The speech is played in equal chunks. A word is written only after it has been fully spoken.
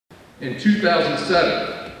In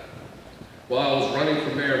 2007, while I was running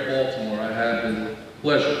for mayor of Baltimore, I had the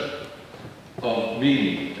pleasure of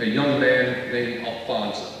meeting a young man named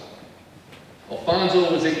Alfonso.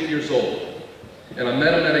 Alfonso was 8 years old, and I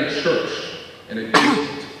met him at a church in a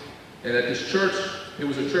district. And at this church, it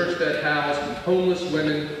was a church that housed homeless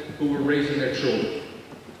women who were raising their children.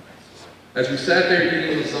 As we sat there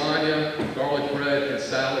eating lasagna, garlic bread, and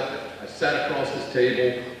salad, I sat across this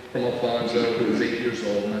table from Alfonso, who was 8 years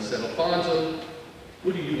old, and I said, "Alfonso,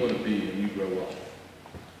 what do you want to be when you grow up?"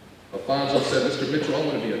 Alfonso said, "Mr. Mitchell, I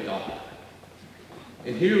want to be a doctor."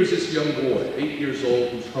 And here was this young boy, 8 years old,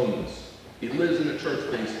 who's homeless. He lives in a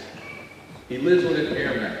church basement. He lives on an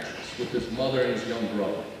air mattress with his mother and his young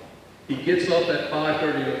brother. He gets up at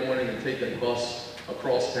 5:30 in the morning to take a bus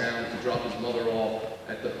across town to drop his mother off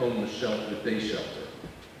at the homeless shelter, the day shelter.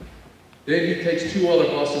 Then he takes 2 other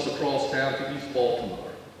buses across town to East Baltimore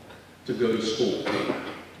to go to school.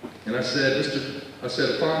 And I said,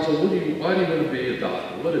 "Alfonso, why do you want to be a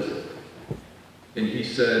doctor? What is it?" And he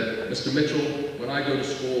said, "Mr. Mitchell, when I go to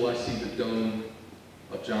school, I see the dome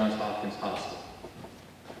of Johns Hopkins Hospital.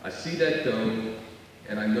 I see that dome,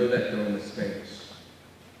 and I know that dome is famous.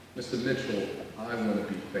 Mr. Mitchell, I want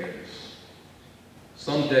to be famous."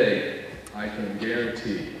 Someday, I can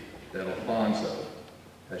guarantee that Alfonso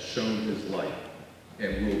has shown his light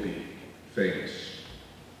and will be famous.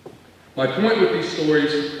 My point with these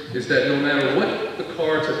stories is that no matter what the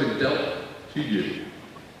cards have been dealt to you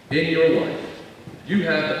in your life, you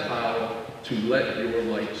have the power to let your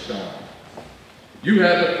light shine. You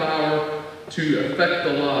have the power to affect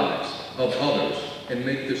the lives of others and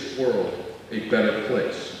make this world a better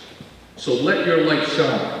place. So let your light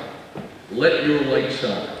shine. Let your light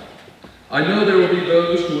shine. I know there will be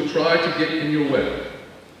those who will try to get in your way.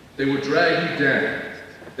 They will drag you down.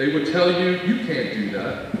 They will tell you, "You can't do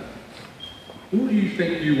that. Who do you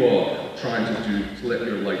think you are trying to let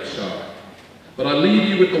your light shine?" But I leave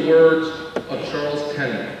you with the words of Charles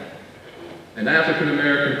Kennedy, an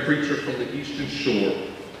African-American preacher from the Eastern Shore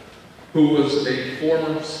who was a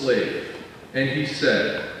former slave. And he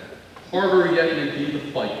said, "Harder yet may be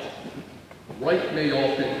the fight. Right may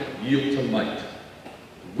often yield to might.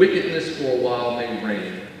 Wickedness for a while may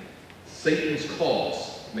reign. Satan's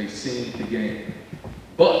cause may seem to gain.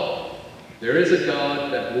 But there is a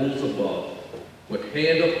God that rules above, with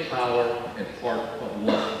hand of power and heart of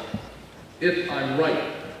love. If I'm right,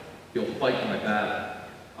 he'll fight my battle.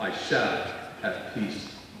 I shall have peace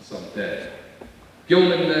someday."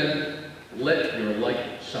 Gilman men, let your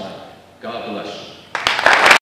light shine. God bless you.